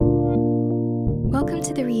Welcome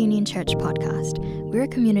to the Reunion Church podcast. We're a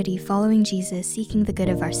community following Jesus, seeking the good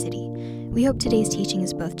of our city. We hope today's teaching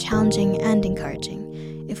is both challenging and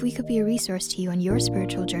encouraging. If we could be a resource to you on your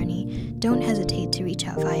spiritual journey, don't hesitate to reach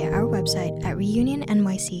out via our website at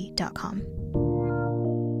reunionnyc.com.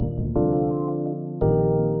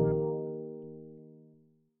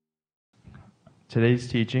 Today's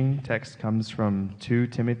teaching text comes from 2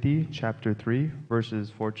 Timothy chapter 3,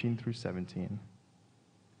 verses 14 through 17.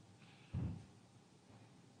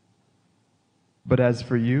 But as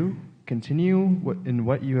for you, continue in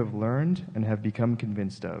what you have learned and have become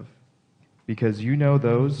convinced of, because you know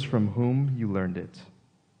those from whom you learned it,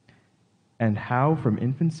 and how from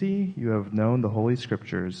infancy you have known the Holy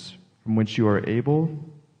Scriptures, from which you are able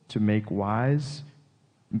to make you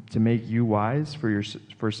wise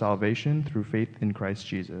for salvation through faith in Christ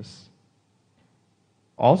Jesus.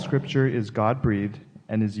 All Scripture is God-breathed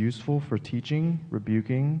and is useful for teaching,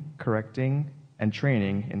 rebuking, correcting, and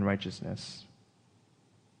training in righteousness,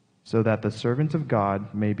 so that the servant of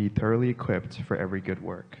God may be thoroughly equipped for every good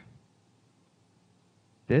work.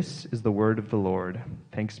 This is the word of the Lord.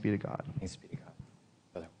 Thanks be to God. Thanks be to God.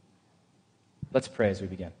 Brother. Let's pray as we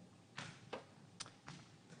begin.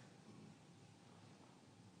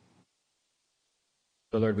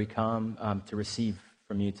 So, Lord, we come to receive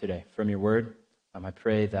from you today, from your word. I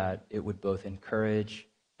pray that it would both encourage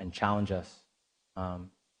and challenge us for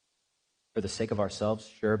the sake of ourselves,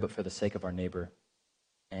 sure, but for the sake of our neighbor.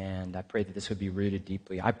 And I pray that this would be rooted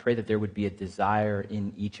deeply. I pray that there would be a desire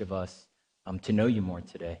in each of us to know you more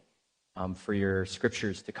today, for your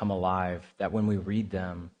scriptures to come alive, that when we read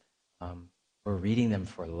them, we're reading them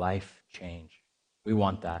for life change. We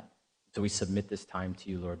want that. So we submit this time to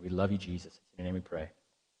you, Lord. We love you, Jesus. In your name we pray.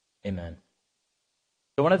 Amen.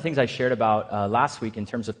 So one of the things I shared about last week in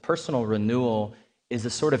terms of personal renewal is the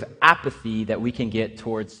sort of apathy that we can get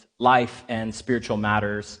towards life and spiritual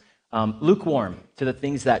matters, lukewarm to the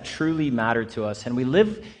things that truly matter to us. And we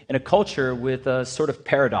live in a culture with a sort of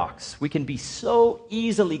paradox. We can be so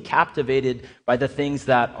easily captivated by the things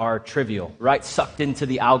that are trivial, right? Sucked into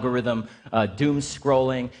the algorithm, doom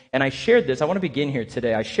scrolling. And I shared this. I want to begin here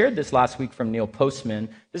today. I shared this last week from Neil Postman.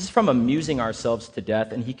 This is from Amusing Ourselves to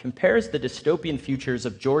Death. And he compares the dystopian futures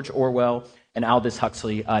of George Orwell and Aldous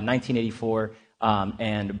Huxley, 1984,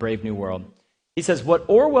 and Brave New World. He says, what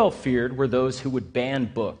Orwell feared were those who would ban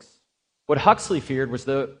books. What Huxley feared was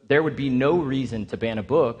that there would be no reason to ban a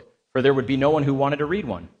book, for there would be no one who wanted to read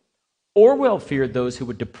one. Orwell feared those who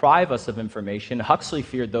would deprive us of information. Huxley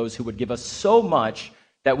feared those who would give us so much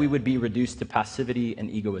that we would be reduced to passivity and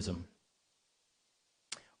egoism.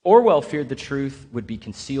 Orwell feared the truth would be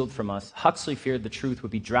concealed from us. Huxley feared the truth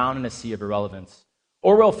would be drowned in a sea of irrelevance.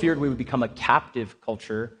 Orwell feared we would become a captive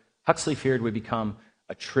culture. Huxley feared we'd become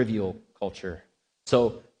a trivial culture.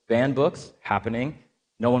 So, ban books, happening.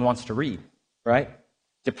 No one wants to read, right?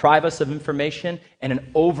 Deprive us of information and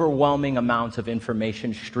an overwhelming amount of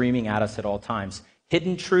information streaming at us at all times.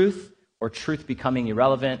 Hidden truth or truth becoming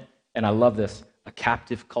irrelevant. And I love this, a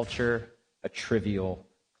captive culture, a trivial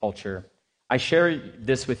culture. I share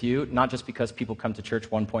this with you, not just because people come to church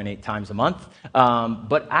 1.8 times a month,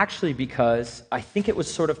 but actually because I think it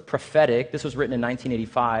was sort of prophetic. This was written in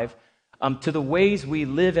 1985. To the ways we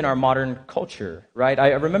live in our modern culture, right? I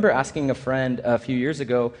remember asking a friend a few years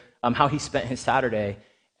ago how he spent his Saturday,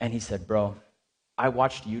 and he said, bro, I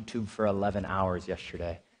watched YouTube for 11 hours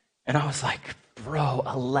yesterday. And I was like, bro,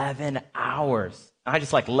 11 hours. And I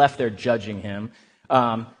just left there judging him.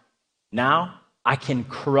 Now, I can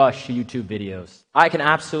crush YouTube videos. I can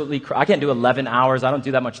absolutely I can't do 11 hours. I don't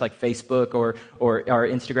do that much like Facebook or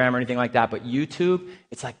Instagram or anything like that. But YouTube,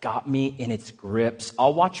 it's got me in its grips.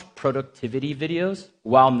 I'll watch productivity videos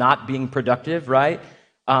while not being productive, right?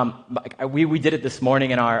 We did it this morning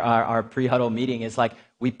in our pre-huddle meeting. It's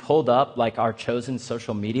we pulled up our chosen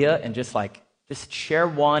social media and just share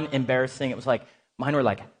one embarrassing. It was mine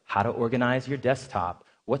were how to organize your desktop.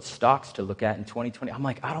 What stocks to look at in 2020? I'm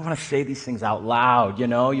I don't want to say these things out loud,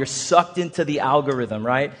 You're sucked into the algorithm,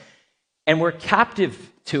 right? And we're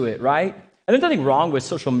captive to it, right? And there's nothing wrong with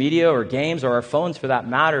social media or games or our phones for that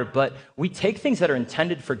matter, but we take things that are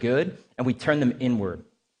intended for good and we turn them inward,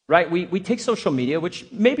 right? We take social media, which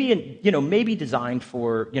maybe designed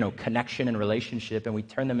for, connection and relationship, and we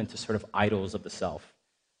turn them into sort of idols of the self.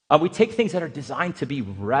 We take things that are designed to be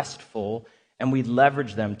restful and we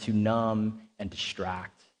leverage them to numb and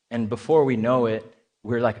distract. And before we know it,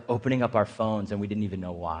 we're opening up our phones and we didn't even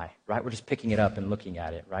know why, right? We're just picking it up and looking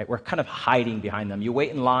at it, right? We're kind of hiding behind them. You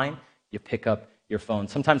wait in line, you pick up your phone.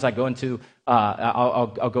 Sometimes I go into,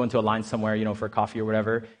 I'll go into a line somewhere, for a coffee or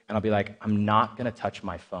whatever, and I'll be I'm not going to touch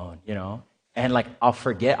my phone, And like, I'll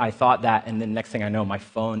forget I thought that, and then next thing I know, my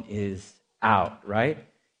phone is out, right?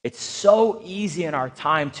 It's so easy in our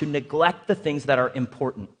time to neglect the things that are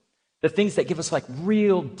important, the things that give us like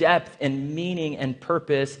real depth and meaning and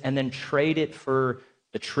purpose, and then trade it for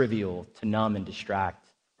the trivial to numb and distract.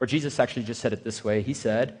 Or Jesus actually just said it this way. He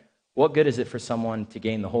said, what good is it for someone to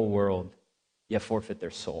gain the whole world, yet forfeit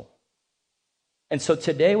their soul? And so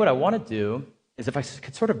today what I want to do is if I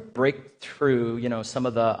could sort of break through, some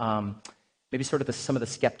of the, maybe sort of some of the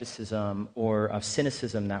skepticism or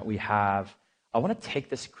cynicism that we have. I want to take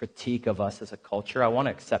this critique of us as a culture. I want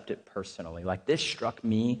to accept it personally. Like this struck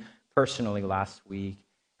me personally last week.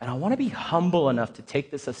 And I want to be humble enough to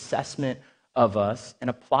take this assessment of us and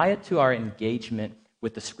apply it to our engagement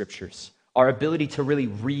with the scriptures, our ability to really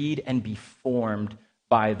read and be formed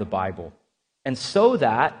by the Bible. And so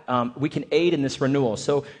that we can aid in this renewal.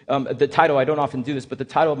 So the title, I don't often do this, but the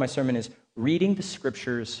title of my sermon is Reading the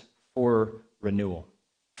Scriptures for Renewal.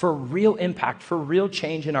 For real impact, for real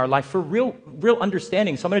change in our life, for real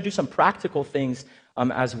understanding. So I'm going to do some practical things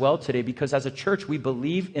as well today, because as a church, we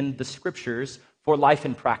believe in the Scriptures for life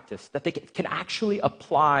and practice, that they can actually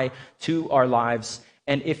apply to our lives.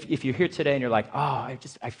 And if you're here today and you're like, I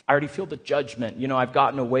already feel the judgment, I've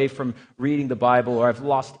gotten away from reading the Bible, or I've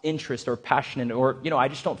lost interest or passion, or, I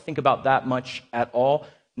just don't think about that much at all,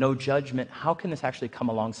 no judgment. How can this actually come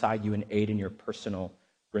alongside you and aid in your personal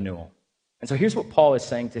renewal? And so here's what Paul is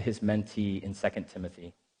saying to his mentee in 2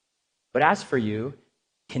 Timothy. But as for you,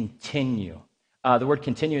 continue. The word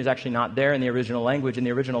continue is actually not there in the original language. In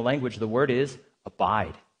the original language, the word is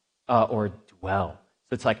abide or dwell.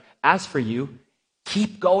 So it's like, as for you,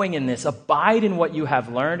 keep going in this. Abide in what you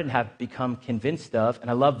have learned and have become convinced of. And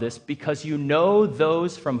I love this, because you know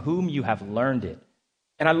those from whom you have learned it.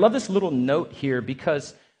 And I love this little note here,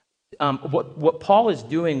 because what Paul is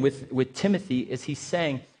doing with Timothy is he's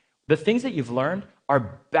saying, the things that you've learned are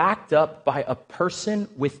backed up by a person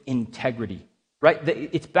with integrity, right?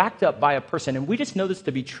 It's backed up by a person. And we just know this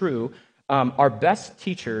to be true. Our best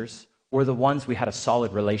teachers were the ones we had a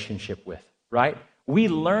solid relationship with, right? We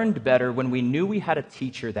learned better when we knew we had a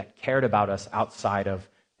teacher that cared about us outside of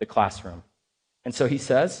the classroom. And so he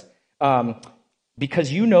says,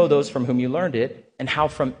 because you know those from whom you learned it, and how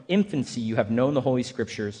from infancy you have known the Holy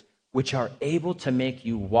Scriptures, which are able to make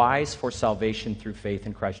you wise for salvation through faith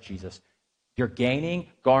in Christ Jesus. You're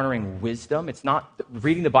garnering wisdom. It's not,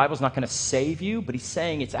 reading the Bible is not going to save you, but he's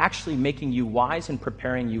saying it's actually making you wise and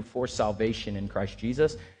preparing you for salvation in Christ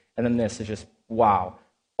Jesus. And then this is just, wow.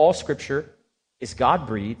 All Scripture is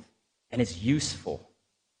God-breathed and is useful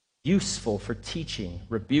for teaching,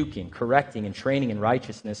 rebuking, correcting, and training in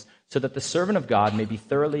righteousness, so that the servant of God may be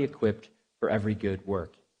thoroughly equipped for every good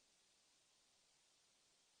work.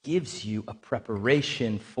 Gives you a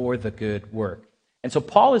preparation for the good work. And so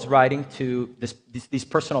Paul is writing to these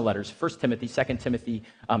personal letters, 1 Timothy, 2 Timothy,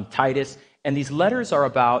 Titus, and these letters are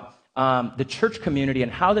about the church community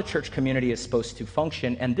and how the church community is supposed to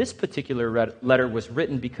function. And this particular letter was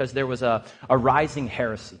written because there was a rising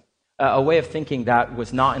heresy, a way of thinking that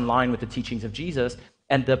was not in line with the teachings of Jesus.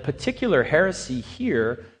 And the particular heresy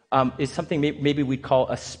here is something maybe we'd call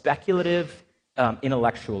a speculative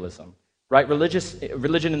intellectualism. Right?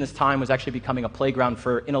 Religion in this time was actually becoming a playground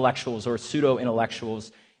for intellectuals or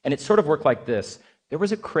pseudo-intellectuals. And it sort of worked like this. There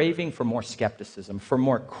was a craving for more skepticism, for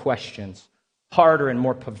more questions, harder and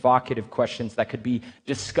more provocative questions that could be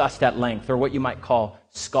discussed at length, or what you might call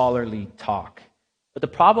scholarly talk. But the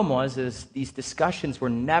problem was these discussions were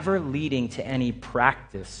never leading to any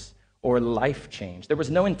practice or life change. There was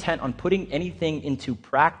no intent on putting anything into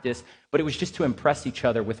practice, but it was just to impress each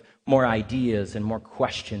other with more ideas and more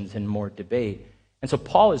questions and more debate. And so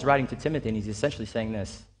Paul is writing to Timothy, and he's essentially saying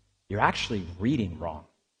this: you're actually reading wrong.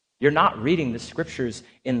 You're not reading the Scriptures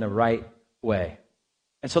in the right way.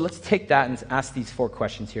 And so let's take that and ask these 4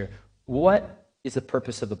 questions here. What is the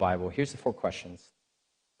purpose of the Bible? Here's the 4 questions.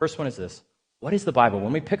 First one is this: what is the Bible?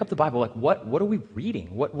 When we pick up the Bible, like what are we reading?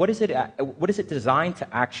 What is it designed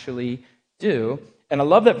to actually do? And I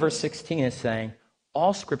love that verse 16 is saying,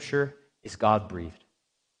 all Scripture is God-breathed.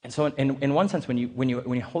 And so in one sense, when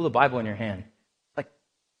you hold the Bible in your hand, it's like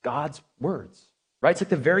God's words, right? It's like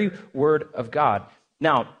the very word of God.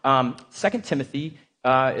 Now, 2 Timothy,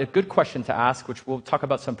 a good question to ask, which we'll talk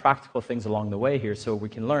about some practical things along the way here so we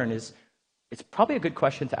can learn, is it's probably a good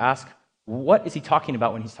question to ask, what is he talking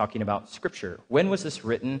about when he's talking about Scripture? When was this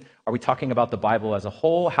written? Are we talking about the Bible as a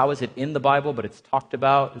whole? How is it in the Bible, but it's talked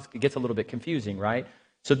about? It gets a little bit confusing, right?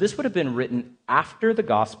 So this would have been written after the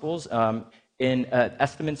Gospels.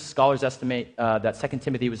 Scholars estimate that 2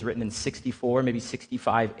 Timothy was written in 64, maybe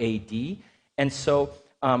 65 AD. And so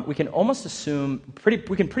we can almost assume, we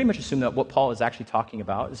can pretty much assume that what Paul is actually talking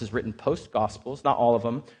about, this is written post-Gospels, not all of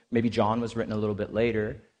them. Maybe John was written a little bit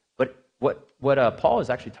later. But what Paul is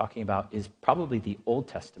actually talking about is probably the Old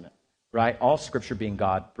Testament, right? All Scripture being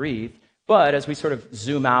God-breathed. But as we sort of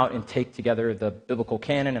zoom out and take together the biblical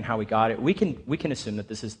canon and how we got it, we can assume that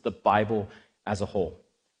this is the Bible as a whole.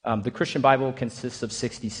 The Christian Bible consists of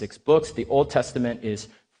 66 books. The Old Testament is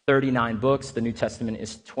 39 books. The New Testament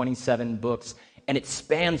is 27 books. And it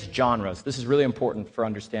spans genres. This is really important for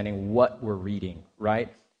understanding what we're reading,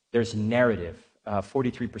 right? There's narrative.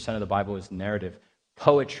 43% of the Bible is narrative.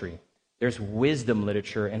 Poetry. There's wisdom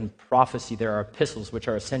literature and prophecy. There are epistles, which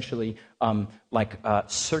are essentially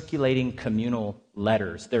circulating communal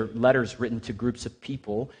letters. They're letters written to groups of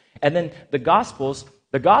people. And then the Gospels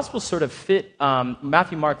sort of fit,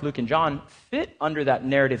 Matthew, Mark, Luke, and John fit under that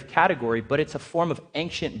narrative category, but it's a form of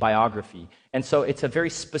ancient biography. And so it's a very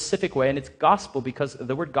specific way, and it's gospel because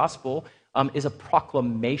the word gospel is a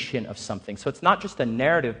proclamation of something. So it's not just a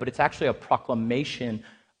narrative, but it's actually a proclamation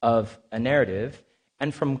of a narrative.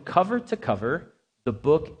 And from cover to cover, the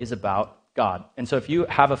book is about God. And so if you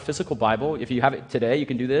have a physical Bible, if you have it today, you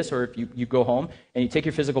can do this, or if you go home and you take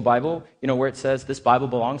your physical Bible, where it says this Bible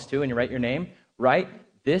belongs to, and you write your name, right?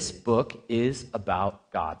 This book is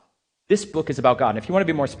about God. This book is about God. And if you want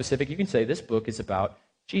to be more specific, you can say this book is about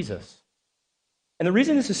Jesus. And the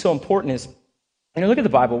reason this is so important is, when you look at the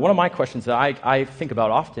Bible, one of my questions that I think about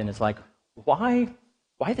often is like, why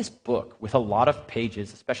this book with a lot of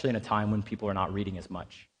pages, especially in a time when people are not reading as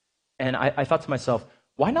much? And I thought to myself,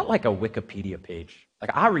 why not like a Wikipedia page?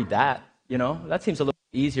 Like, I read that, that seems a little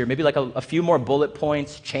easier. Maybe like a few more bullet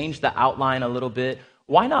points, change the outline a little bit.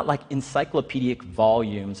 Why not like encyclopedic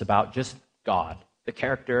volumes about just God, the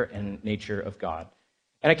character and nature of God?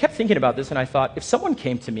 And I kept thinking about this, and I thought, if someone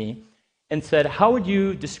came to me and said, how would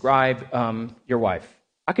you describe your wife?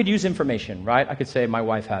 I could use information, right? I could say my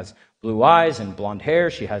wife has blue eyes and blonde hair.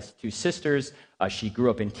 She has 2 sisters. She grew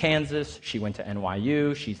up in Kansas. She went to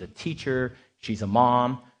NYU. She's a teacher. She's a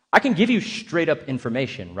mom. I can give you straight up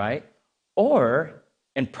information, right? Or,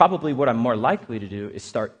 and probably what I'm more likely to do is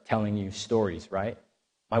start telling you stories, right?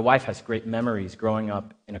 My wife has great memories growing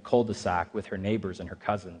up in a cul-de-sac with her neighbors and her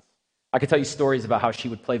cousins. I could tell you stories about how she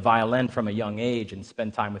would play violin from a young age and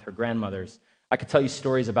spend time with her grandmothers. I could tell you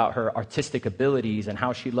stories about her artistic abilities and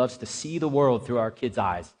how she loves to see the world through our kids'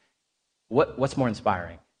 eyes. What's more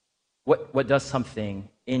inspiring? What does something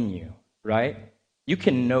in you, right? You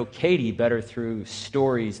can know Katie better through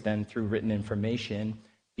stories than through written information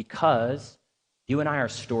because you and I are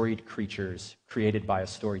storied creatures created by a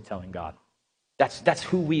storytelling God. That's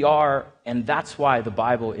who we are, and that's why the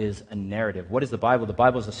Bible is a narrative. What is the Bible? The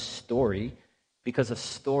Bible is a story because a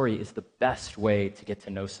story is the best way to get to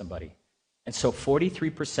know somebody. And so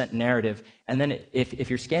 43% narrative, and then if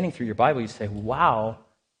you're scanning through your Bible, you say, wow,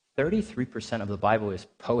 33% of the Bible is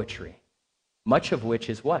poetry, much of which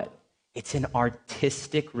is what? It's an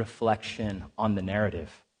artistic reflection on the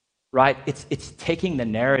narrative, right? It's taking the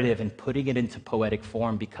narrative and putting it into poetic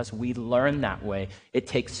form because we learn that way. It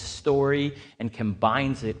takes story and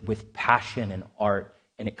combines it with passion and art,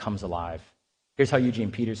 and it comes alive. Here's how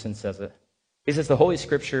Eugene Peterson says it. He says, the Holy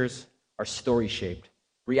Scriptures are story-shaped.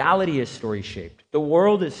 Reality is story-shaped. The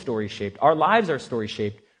world is story-shaped. Our lives are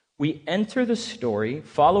story-shaped. We enter the story,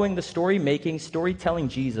 following the story-making, storytelling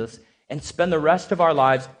Jesus, and spend the rest of our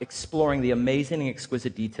lives exploring the amazing and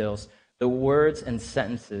exquisite details, the words and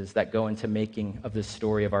sentences that go into making of this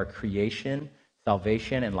story of our creation,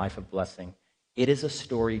 salvation, and life of blessing. It is a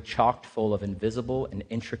story chock full of invisible and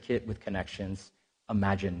intricate with connections.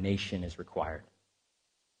 Imagination is required.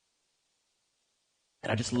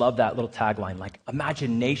 And I just love that little tagline, like,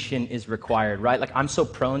 imagination is required, right? Like, I'm so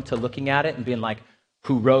prone to looking at it and being like,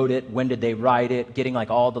 who wrote it? When did they write it? Getting like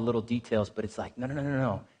all the little details, but it's like,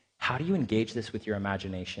 no. How do you engage this with your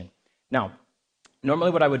imagination? Now, normally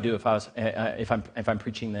what I would do if I'm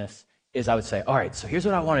preaching this is I would say, all right, so here's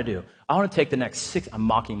what I want to do. I want to take the next I'm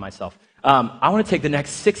mocking myself. I want to take the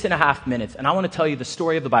next 6.5 minutes, and I want to tell you the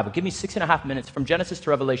story of the Bible. Give me 6.5 minutes from Genesis to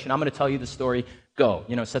Revelation. I'm going to tell you the story. Go,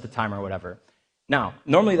 set the timer or whatever. Now,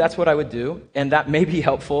 normally that's what I would do, and that may be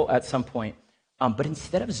helpful at some point. But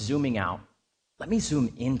instead of zooming out, let me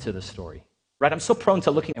zoom into the story, right? I'm so prone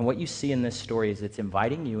to looking, and what you see in this story is it's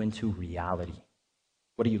inviting you into reality.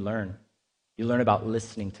 What do you learn? You learn about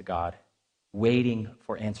listening to God, waiting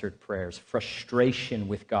for answered prayers, frustration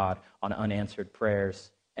with God on unanswered prayers,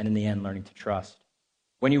 and in the end, learning to trust.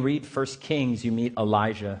 When you read 1 Kings, you meet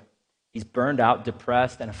Elijah. He's burned out,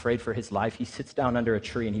 depressed, and afraid for his life. He sits down under a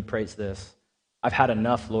tree and he prays this: I've had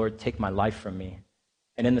enough, Lord. Take my life from me.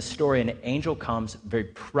 And in the story, an angel comes, very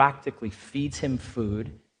practically feeds him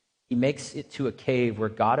food. He makes it to a cave where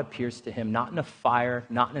God appears to him, not in a fire,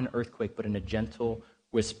 not in an earthquake, but in a gentle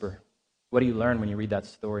whisper. What do you learn when you read that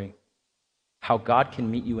story? How God can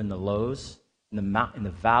meet you in the lows, in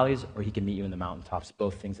the valleys, or he can meet you in the mountaintops,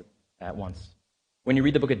 both things at once. When you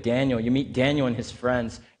read the book of Daniel, you meet Daniel and his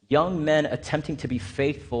friends, young men attempting to be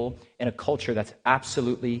faithful in a culture that's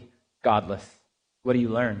absolutely godless. What do you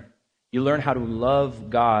learn? You learn how to love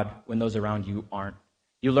God when those around you aren't.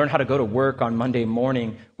 You learn how to go to work on Monday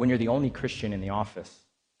morning when you're the only Christian in the office.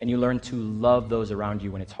 And you learn to love those around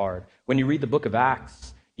you when it's hard. When you read the book of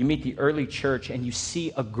Acts, you meet the early church and you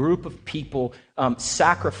see a group of people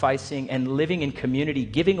sacrificing and living in community,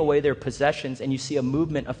 giving away their possessions, and you see a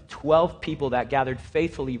movement of 12 people that gathered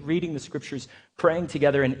faithfully, reading the scriptures, praying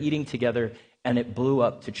together and eating together, and it blew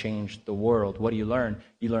up to change the world. What do you learn?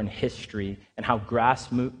 You learn history and how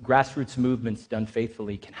grassroots movements done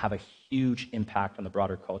faithfully can have a huge impact on the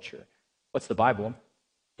broader culture. What's the Bible?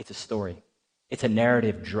 It's a story. It's a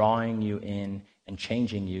narrative drawing you in and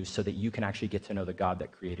changing you so that you can actually get to know the God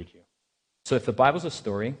that created you. So if the Bible's a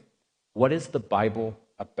story, what is the Bible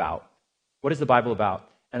about? What is the Bible about?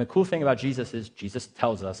 And the cool thing about Jesus is Jesus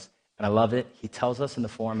tells us, and I love it, he tells us in the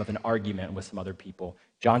form of an argument with some other people.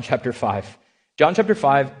 John chapter 5. John chapter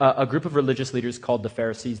 5, a group of religious leaders called the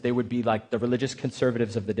Pharisees, they would be like the religious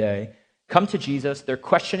conservatives of the day, come to Jesus, they're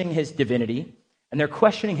questioning his divinity, and they're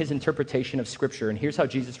questioning his interpretation of Scripture, and here's how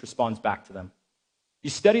Jesus responds back to them. You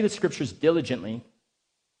study the Scriptures diligently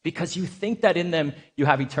because you think that in them you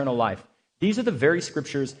have eternal life. These are the very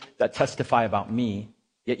Scriptures that testify about me,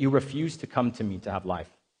 yet you refuse to come to me to have life.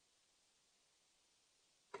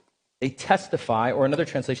 They testify, or another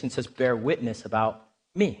translation says, bear witness about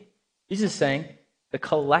me. Jesus is saying, the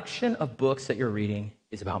collection of books that you're reading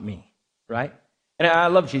is about me, right? And I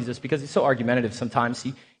love Jesus because he's so argumentative sometimes.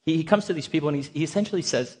 He comes to these people and he essentially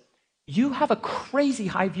says, you have a crazy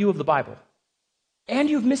high view of the Bible, and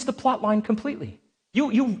you've missed the plot line completely.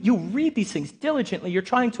 You read these things diligently. You're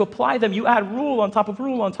trying to apply them. You add rule on top of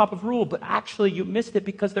rule on top of rule, but actually you missed it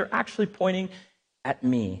because they're actually pointing at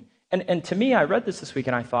me. And to me, I read this week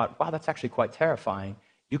and I thought, wow, that's actually quite terrifying.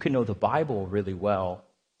 You can know the Bible really well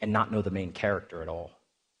and not know the main character at all,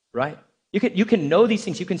 right? You can know these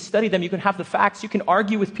things. You can study them. You can have the facts. You can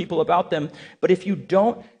argue with people about them. But if you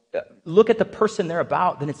don't look at the person they're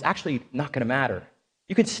about, then it's actually not going to matter.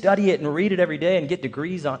 You can study it and read it every day and get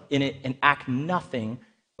degrees in it and act nothing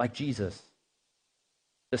like Jesus.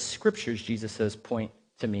 The Scriptures, Jesus says, point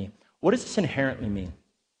to me. What does this inherently mean?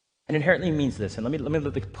 It inherently means this, and let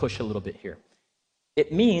me push a little bit here.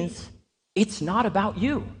 It means it's not about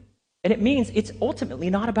you. And it means it's ultimately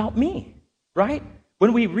not about me, right?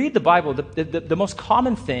 When we read the Bible, the most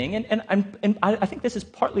common thing, and I think this is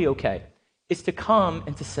partly okay, is to come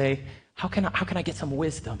and to say, how can I get some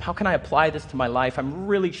wisdom? How can I apply this to my life? I'm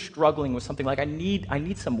really struggling with something like I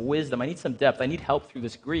need some wisdom. I need some depth. I need help through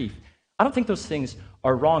this grief. I don't think those things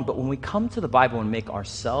are wrong, but when we come to the Bible and make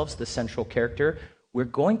ourselves the central character, we're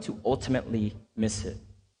going to ultimately miss it.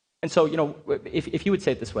 And so, if you would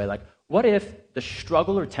say it this way, like, what if the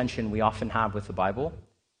struggle or tension we often have with the Bible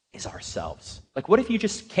is ourselves? Like, what if you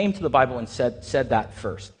just came to the Bible and said that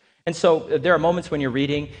first? And so there are moments when you're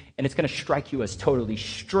reading, and it's going to strike you as totally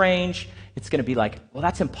strange. It's going to be like, well,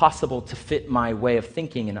 that's impossible to fit my way of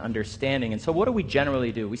thinking and understanding. And so what do we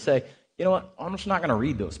generally do? We say, you know what, I'm just not going to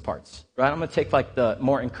read those parts, right? I'm going to take like the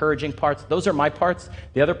more encouraging parts. Those are my parts.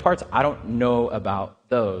 The other parts, I don't know about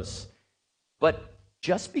those. But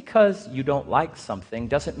just because you don't like something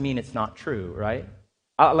doesn't mean it's not true, right?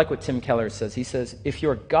 I like what Tim Keller says. He says, if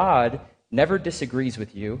your God never disagrees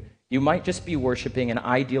with you, you might just be worshiping an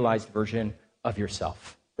idealized version of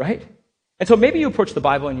yourself, right? And so maybe you approach the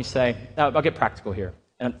Bible and you say, I'll get practical here.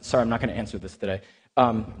 And sorry, I'm not going to answer this today.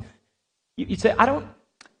 You'd say, I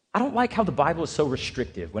don't like how the Bible is so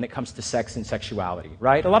restrictive when it comes to sex and sexuality,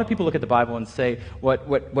 right? A lot of people look at the Bible and say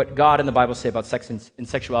what God and the Bible say about sex and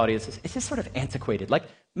sexuality is just sort of antiquated. Like,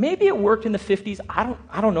 maybe it worked in the 50s.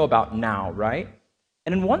 I don't know about now, right?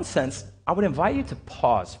 And in one sense, I would invite you to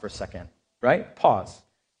pause for a second, right? Pause.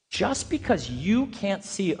 Just because you can't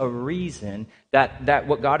see a reason that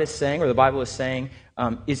what God is saying or the Bible is saying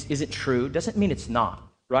is it true doesn't mean it's not,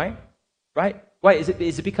 right? Right? Why? Is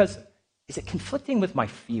it because... Is it conflicting with my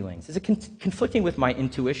feelings? Is it conflicting with my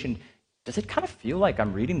intuition? Does it kind of feel like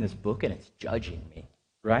I'm reading this book and it's judging me,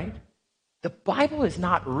 right? The Bible is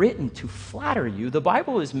not written to flatter you. The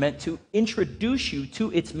Bible is meant to introduce you to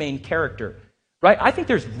its main character, right? I think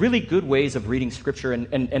there's really good ways of reading Scripture,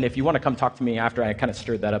 and if you want to come talk to me after I kind of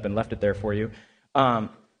stirred that up and left it there for you,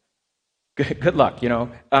 good luck,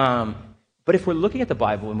 But if we're looking at the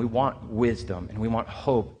Bible and we want wisdom and we want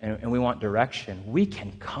hope and we want direction, we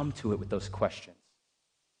can come to it with those questions.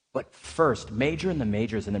 But first, major in the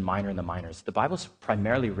majors and then minor in the minors. The Bible's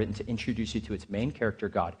primarily written to introduce you to its main character,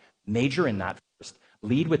 God. Major in that first.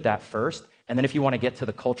 Lead with that first. And then if you want to get to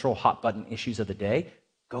the cultural hot button issues of the day,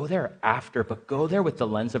 go there after, but go there with the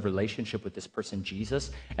lens of relationship with this person,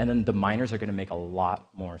 Jesus, and then the minors are going to make a lot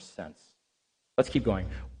more sense. Let's keep going.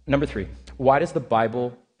 Number 3, why does the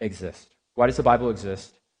Bible exist? Why does the Bible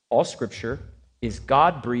exist? All Scripture is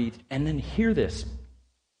God-breathed, and then hear this,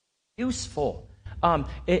 useful.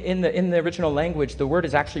 In the original language, the word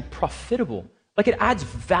is actually profitable. Like it adds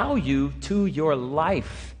value to your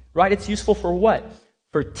life, right? It's useful for what?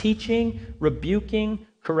 For teaching, rebuking,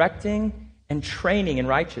 correcting, and training in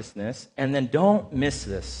righteousness. And then don't miss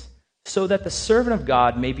this, so that the servant of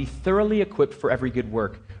God may be thoroughly equipped for every good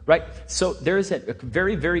work, right? So there is a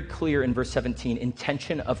very, very clear in verse 17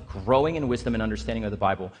 intention of growing in wisdom and understanding of the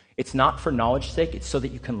Bible. It's not for knowledge's sake, it's so that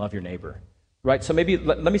you can love your neighbor, right? So maybe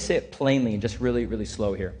let me say it plainly and just really, really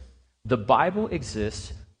slow here. The Bible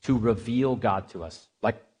exists to reveal God to us,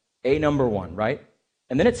 like number 1, right?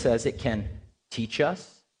 And then it says it can teach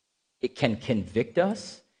us, it can convict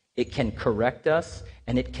us, it can correct us,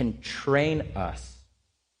 and it can train us.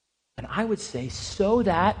 And I would say so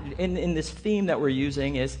that, in this theme that we're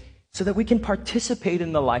using, is so that we can participate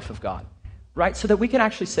in the life of God, right? So that we can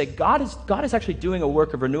actually say, God is actually doing a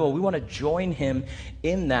work of renewal. We want to join him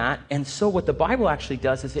in that. And so what the Bible actually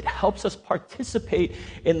does is it helps us participate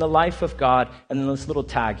in the life of God. And then this little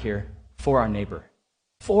tag here, for our neighbor.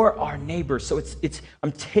 For our neighbor. So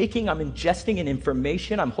I'm ingesting an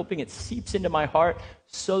information. I'm hoping it seeps into my heart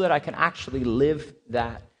so that I can actually live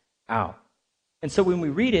that out. And so when we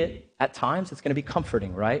read it, at times it's going to be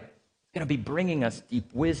comforting, right? It's going to be bringing us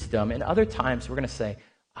deep wisdom. And other times we're going to say,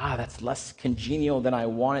 that's less congenial than I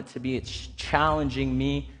want it to be. It's challenging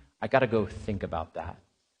me. I got to go think about that.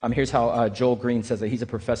 Here's how Joel Green says that. He's a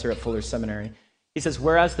professor at Fuller Seminary. He says,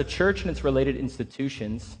 whereas the church and its related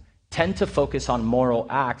institutions tend to focus on moral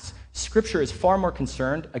acts, Scripture is far more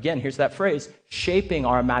concerned, again, here's that phrase, shaping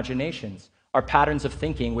our imaginations, our patterns of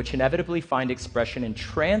thinking, which inevitably find expression in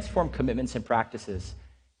transformed commitments and practices.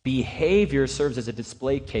 Behavior serves as a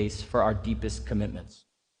display case for our deepest commitments.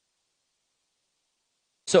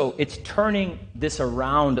 So it's turning this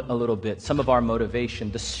around a little bit, some of our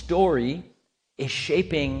motivation. The story is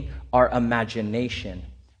shaping our imagination.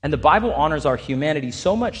 And the Bible honors our humanity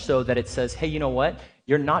so much so that it says, hey, you know what?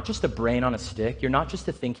 You're not just a brain on a stick. You're not just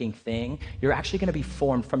a thinking thing. You're actually going to be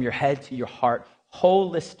formed from your head to your heart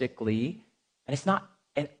holistically.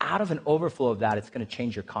 And out of an overflow of that, it's going to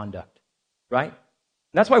change your conduct, right?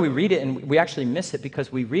 And that's why we read it and we actually miss it,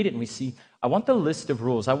 because we read it and we see, I want the list of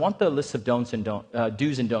rules. I want the list of do's and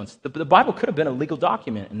don'ts. The Bible could have been a legal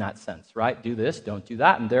document in that sense, right? Do this, don't do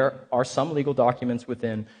that. And there are some legal documents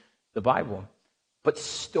within the Bible. But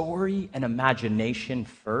story and imagination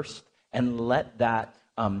first, and let that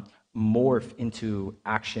morph into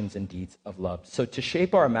actions and deeds of love. So to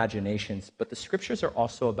shape our imaginations, but the Scriptures are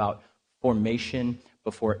also about formation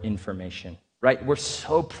before information, right? We're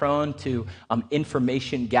so prone to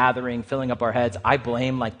information gathering, filling up our heads. I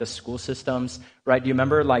blame the school systems, right? Do you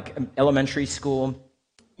remember elementary school?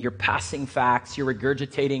 You're passing facts, you're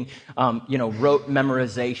regurgitating, rote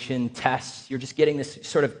memorization tests. You're just getting this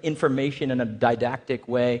sort of information in a didactic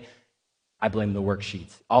way. I blame the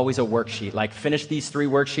worksheets. Always a worksheet. Finish these 3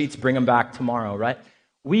 worksheets, bring them back tomorrow, right?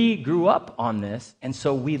 We grew up on this, and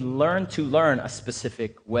so we learned to learn a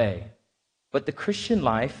specific way. But the Christian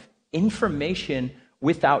life, information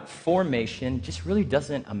without formation just really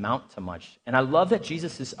doesn't amount to much. And I love that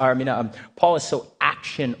Paul is so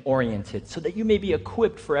action-oriented, so that you may be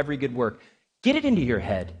equipped for every good work. Get it into your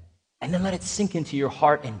head, and then let it sink into your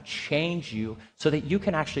heart and change you so that you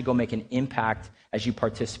can actually go make an impact as you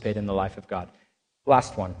participate in the life of God.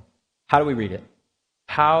 Last one. How do we read it?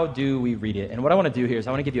 How do we read it? And what I want to do here is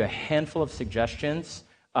I want to give you a handful of suggestions.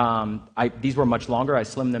 These were much longer. I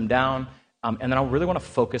slimmed them down. And then I really want to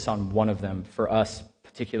focus on one of them for us,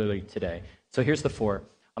 particularly today. So here's the 4.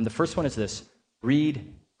 The first one is this: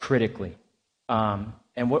 read critically.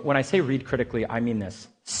 When I say read critically, I mean this.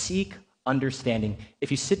 Seek understanding.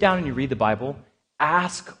 If you sit down and you read the Bible,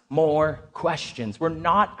 ask more questions. We're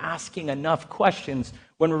not asking enough questions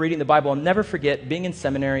when we're reading the Bible. I'll never forget being in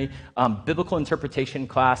seminary, biblical interpretation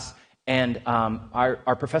class, and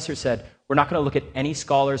our professor said, we're not going to look at any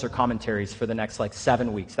scholars or commentaries for the next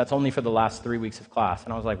 7 weeks. That's only for the last 3 weeks of class.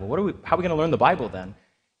 And I was like, well, how are we going to learn the Bible then?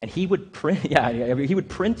 And he would print, he would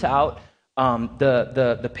print out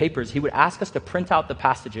the papers. He would ask us to print out the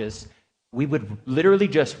passages we would literally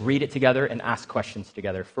just read it together and ask questions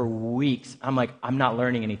together for weeks. I'm like, I'm not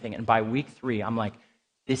learning anything. And by week 3, I'm like,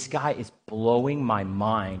 this guy is blowing my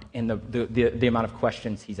mind in the amount of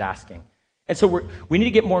questions he's asking. And so we need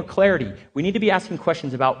to get more clarity. We need to be asking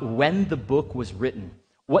questions about when the book was written.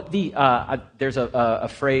 There's a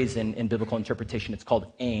phrase in biblical interpretation. It's called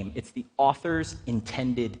aim. It's the author's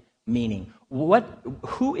intended meaning.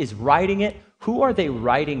 Who is writing it? Who are they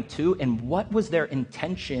writing to? And what was their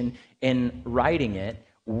intention in writing it?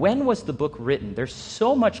 When was the book written? There's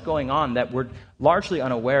so much going on that we're largely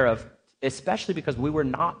unaware of, especially because we were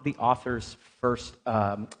not the author's first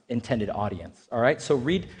intended audience. All right, so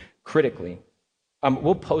read critically.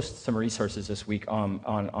 We'll post some resources this week on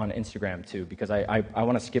Instagram too, because I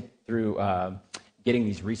want to skip through getting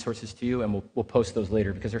these resources to you, and we'll post those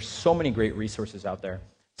later because there's so many great resources out there.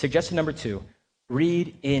 Suggestion number 2,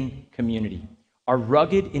 read in community. Our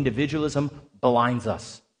rugged individualism blinds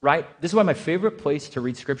us, right? This is why my favorite place to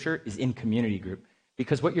read scripture is in community group,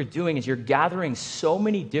 because what you're doing is you're gathering so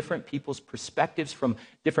many different people's perspectives from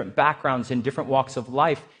different backgrounds and different walks of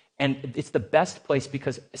life. And it's the best place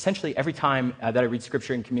because essentially every time that I read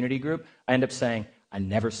scripture in community group, I end up saying, I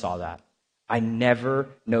never saw that. I never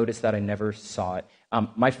noticed that. I never saw it.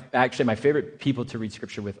 My favorite people to read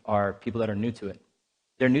scripture with are people that are new to it.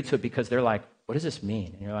 They're new to it because they're like, what does this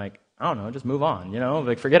mean? And you're like, I don't know, just move on,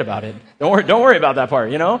 like forget about it. Don't worry about that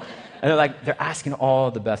part, And they're asking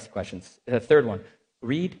all the best questions. The third one,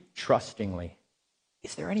 read trustingly.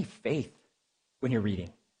 Is there any faith when you're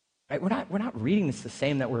reading? Right? We're not reading this the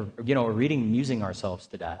same that we're reading musing ourselves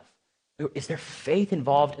to death. Is there faith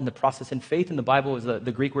involved in the process? And faith in the Bible is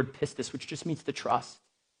the Greek word pistis, which just means to trust.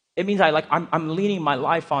 It means I'm leaning my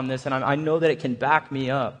life on this, and I know that it can back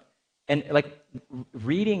me up. And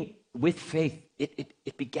reading with faith,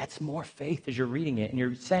 it begets more faith as you're reading it, and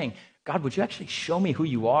you're saying, God, would you actually show me who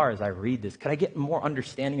you are as I read this? Could I get more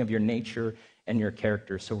understanding of your nature and your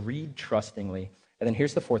character? So read trustingly. And then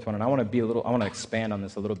here's the fourth one, and I want to expand on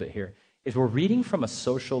this a little bit here, is we're reading from a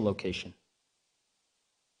social location.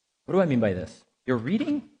 What do I mean by this? You're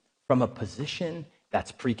reading from a position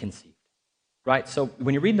that's preconceived, right? So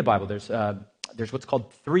when you read the Bible, there's what's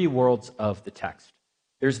called 3 worlds of the text.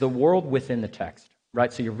 There's the world within the text,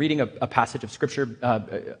 right? So you're reading a passage of Scripture.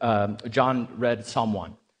 John read Psalm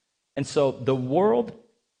 1. And so the world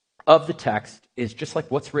of the text is just like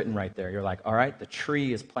what's written right there. You're like, all right, the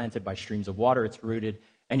tree is planted by streams of water, it's rooted,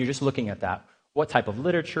 and you're just looking at that. What type of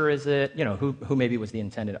literature is it? Who maybe was the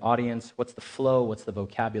intended audience? What's the flow? What's the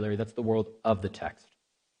vocabulary? That's the world of the text.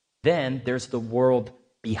 Then there's the world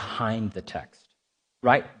behind the text,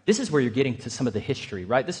 right? This is where you're getting to some of the history,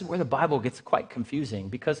 right? This is where the Bible gets quite confusing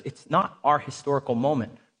because it's not our historical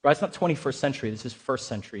moment, right? It's not 21st century. This is 1st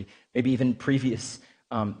century, maybe even previous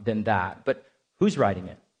than that. But who's writing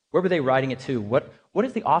it? Where were they writing it to? What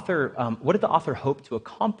did the author hope to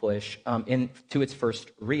accomplish to its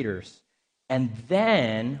first readers? And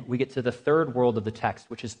then we get to the third world of the text,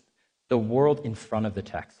 which is the world in front of the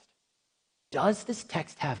text. Does this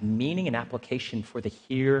text have meaning and application for the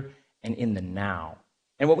here and in the now?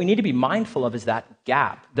 And what we need to be mindful of is that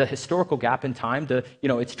gap, the historical gap in time.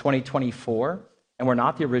 It's 2024, and we're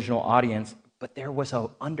not the original audience, but there was an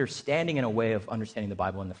understanding and a way of understanding the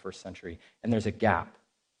Bible in the 1st century, and there's a gap.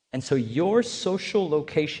 And so your social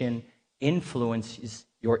location influences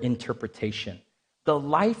your interpretation. The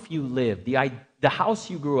life you live, the house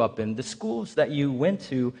you grew up in, the schools that you went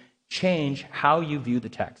to change how you view the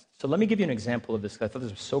text. So let me give you an example of this, because I thought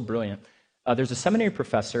this was so brilliant. There's a seminary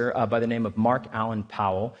professor by the name of Mark Allen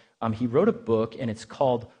Powell. He wrote a book, and it's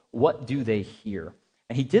called What Do They Hear?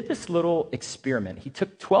 And he did this little experiment. He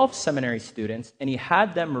took 12 seminary students, and he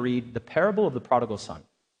had them read the parable of the prodigal son.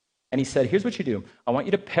 And he said, here's what you do. I want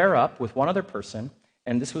you to pair up with one other person,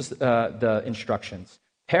 and this was the instructions.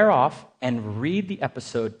 Pair off and read the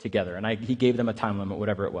episode together. And he gave them a time limit,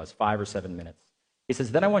 whatever it was, 5 or 7 minutes. He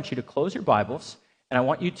says, then I want you to close your Bibles, and I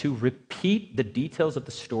want you to repeat the details of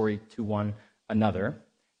the story to one another.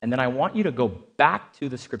 And then I want you to go back to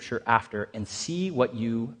the scripture after and see what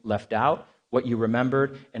you left out, what you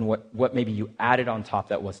remembered, and what maybe you added on top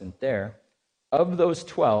that wasn't there. Of those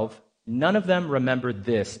 12, none of them remembered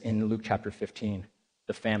this in Luke chapter 15,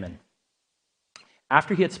 the famine.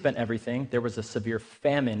 After he had spent everything, there was a severe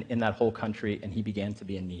famine in that whole country, and he began to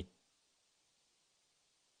be in need.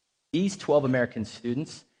 These 12 American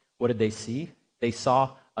students, what did they see? They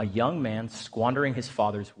saw a young man squandering his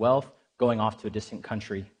father's wealth, going off to a distant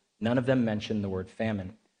country. None of them mentioned the word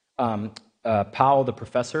famine. Powell, the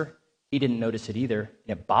professor, he didn't notice it either.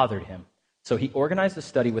 It bothered him. So he organized a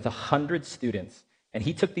study with 100 students. And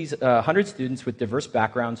he took these 100 students with diverse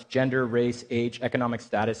backgrounds, gender, race, age, economic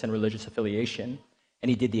status, and religious affiliation, and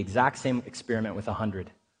he did the exact same experiment with 100.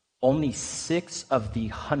 Only 6 of the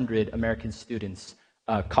 100 American students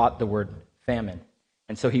caught the word famine.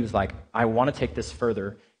 And so he was like, I want to take this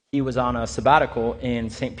further. He was on a sabbatical in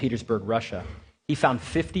St. Petersburg, Russia. He found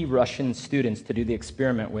 50 Russian students to do the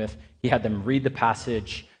experiment with. He had them read the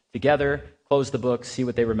passage together, close the book, see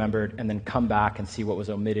what they remembered, and then come back and see what was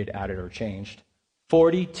omitted, added, or changed.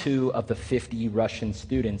 42 of the 50 Russian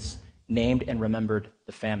students named and remembered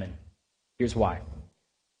the famine. Here's why.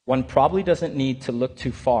 One probably doesn't need to look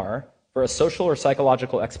too far for a social or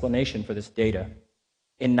psychological explanation for this data.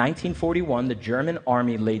 In 1941, the German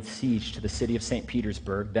army laid siege to the city of St.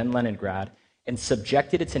 Petersburg, then Leningrad, and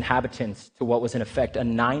subjected its inhabitants to what was in effect a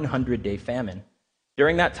 900-day famine.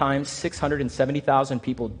 During that time, 670,000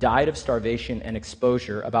 people died of starvation and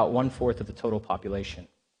exposure, about 1/4 of the total population.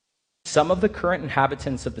 Some of the current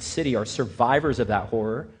inhabitants of the city are survivors of that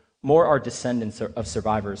horror. More are descendants of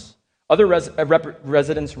survivors. Other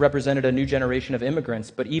residents represented a new generation of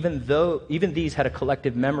immigrants, but even these had a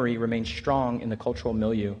collective memory remained strong in the cultural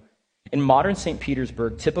milieu. In modern St.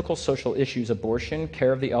 Petersburg, typical social issues, abortion,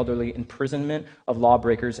 care of the elderly, imprisonment of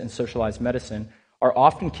lawbreakers, and socialized medicine, are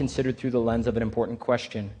often considered through the lens of an important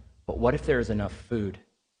question: but what if there is enough food?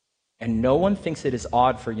 And no one thinks it is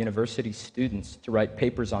odd for university students to write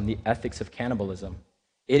papers on the ethics of cannibalism.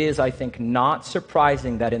 It is, I think, not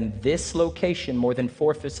surprising that in this location, more than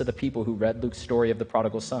 4/5 of the people who read Luke's story of the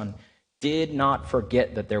prodigal son did not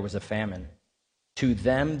forget that there was a famine. To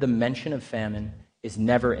them, the mention of famine is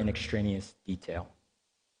never an extraneous detail.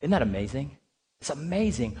 Isn't that amazing? It's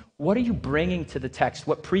amazing. What are you bringing to the text?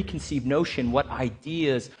 What preconceived notion? What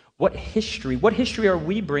ideas? What history? What history are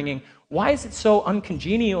we bringing? Why is it so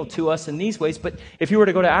uncongenial to us in these ways? But if you were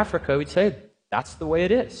to go to Africa, we'd say that's the way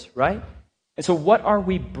it is, right? And so what are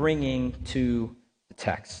we bringing to the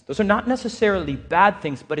text? Those are not necessarily bad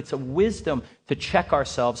things, but it's a wisdom to check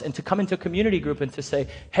ourselves and to come into a community group and to say,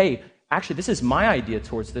 hey, actually, this is my idea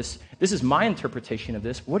towards this. This is my interpretation of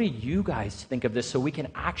this. What do you guys think of this? So we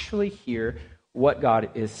can actually hear what God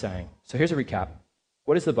is saying. So here's a recap.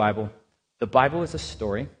 What is the Bible? The Bible is a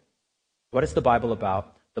story. What is the Bible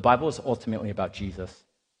about? The Bible is ultimately about Jesus.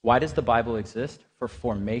 Why does the Bible exist? For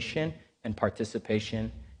formation and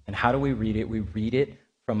participation. And how do we read it? We read it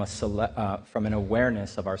from an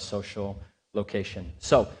awareness of our social location.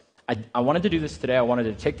 So I wanted to do this today. I wanted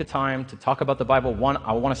to take the time to talk about the Bible. One,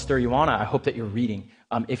 I want to stir you on. I hope that you're reading.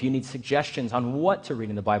 If you need suggestions on what to read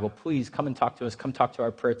in the Bible, please come and talk to us. Come talk to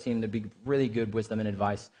our prayer team. There'd be really good wisdom and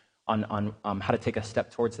advice on how to take a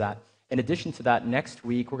step towards that. In addition to that, next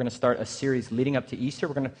week, we're going to start a series leading up to Easter.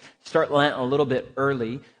 We're going to start Lent a little bit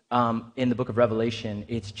early in the book of Revelation.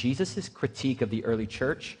 It's Jesus' critique of the early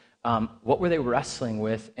church. What were they wrestling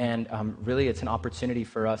with? And really, it's an opportunity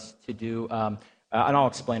for us to do, and I'll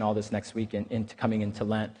explain all this next week into coming into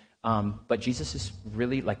Lent. But Jesus is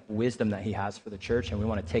really like wisdom that he has for the church, and we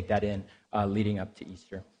want to take that in leading up to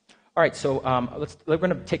Easter. All right, so we're going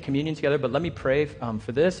to take communion together, but let me pray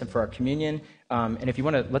for this and for our communion. And if you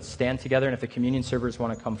want to, let's stand together, and if the communion servers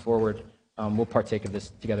want to come forward, we'll partake of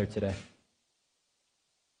this together today.